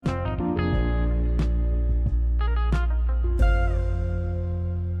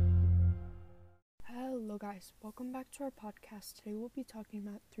guys, welcome back to our podcast. Today we'll be talking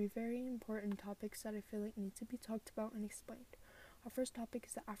about three very important topics that I feel like need to be talked about and explained. Our first topic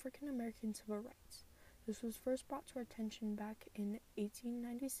is the African American Civil Rights. This was first brought to our attention back in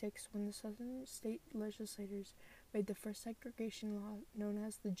 1896 when the Southern state legislators made the first segregation law known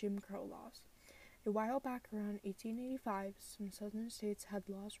as the Jim Crow laws. A while back around 1885, some Southern states had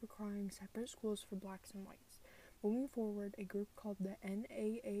laws requiring separate schools for blacks and whites. Moving forward, a group called the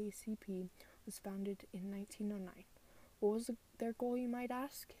NAACP was founded in 1909. What was their goal, you might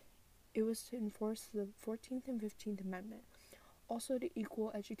ask? It was to enforce the 14th and 15th Amendment, also to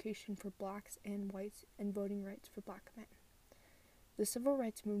equal education for blacks and whites and voting rights for black men. The civil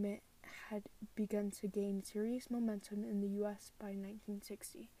rights movement had begun to gain serious momentum in the U.S. by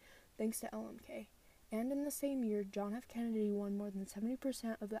 1960, thanks to LMK, and in the same year, John F. Kennedy won more than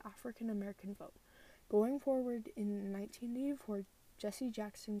 70% of the African American vote. Going forward in 1984, Jesse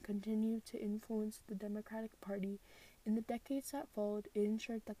Jackson continued to influence the Democratic Party. In the decades that followed, it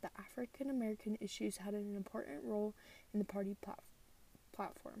ensured that the African American issues had an important role in the party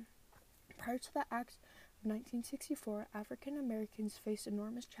platform. Prior to the Act of 1964, African Americans faced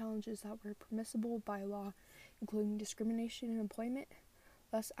enormous challenges that were permissible by law, including discrimination in employment,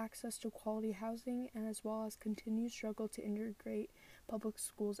 less access to quality housing, and as well as continued struggle to integrate public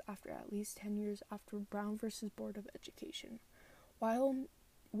schools after at least 10 years after Brown versus Board of Education,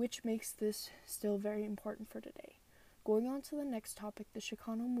 which makes this still very important for today. Going on to the next topic, the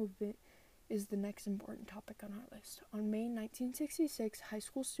Chicano movement is the next important topic on our list. On May 1966, high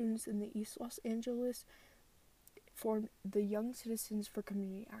school students in the East Los Angeles formed the Young Citizens for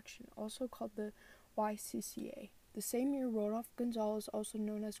Community Action, also called the YCCA. The same year, Rodolfo Gonzalez, also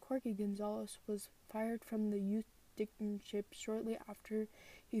known as Corky Gonzalez, was fired from the youth dictatorship shortly after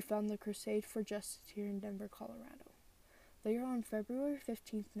he founded the Crusade for Justice here in Denver, Colorado. Later on February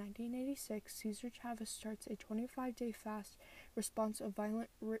 15, 1986, Cesar Chavez starts a 25-day fast response of violent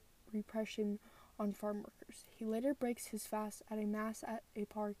repression on farm workers. He later breaks his fast at a mass at a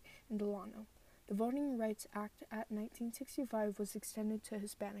park in Delano. The Voting Rights Act at 1965 was extended to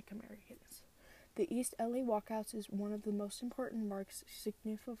Hispanic Americans. The East LA walkouts is one of the most important marks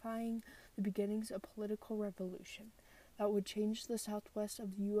signifying the beginnings of political revolution that would change the southwest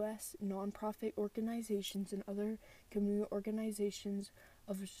of the U.S. nonprofit organizations and other community organizations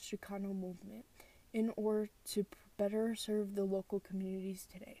of the Chicano movement in order to better serve the local communities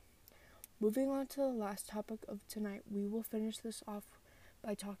today. Moving on to the last topic of tonight, we will finish this off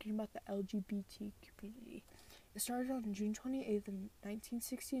by talking about the LGBT community. It started on June 28th,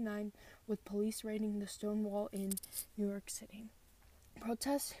 1969, with police raiding the Stonewall in New York City.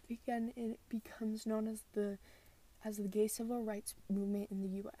 Protests began and it becomes known as the gay civil rights movement in the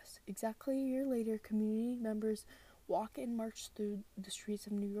U.S. Exactly a year later, community members walk and march through the streets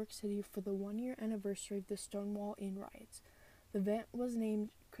of New York City for the one-year anniversary of the Stonewall Inn riots. The event was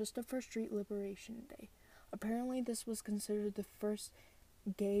named Christopher Street Liberation Day. Apparently, this was considered the first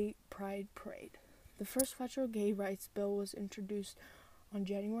gay pride parade. The first federal gay rights bill was introduced on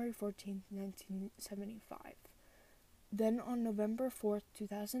January 14, 1975. Then on November 4,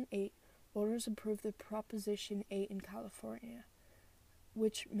 2008, voters approved the Proposition 8 in California,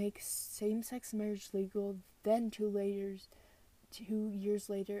 which makes same-sex marriage legal. Then 2 years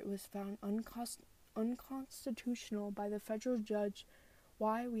later, it was found unconstitutional by the federal judge.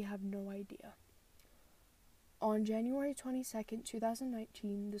 Why, we have no idea. On January 22,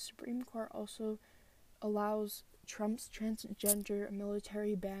 2019, the Supreme Court also allows Trump's transgender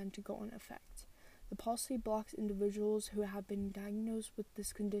military ban to go into effect. The policy blocks individuals who have been diagnosed with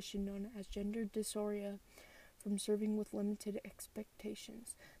this condition known as gender dysphoria from serving with limited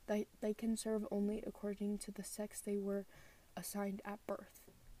expectations. They can serve only according to the sex they were assigned at birth.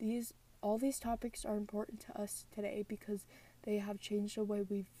 All these topics are important to us today because they have changed the way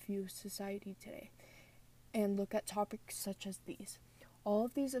we view society today and look at topics such as these. All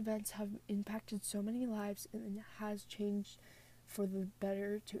of these events have impacted so many lives and has changed for the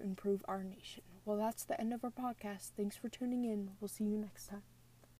better to improve our nation. Well, that's the end of our podcast. Thanks for tuning in. We'll see you next time.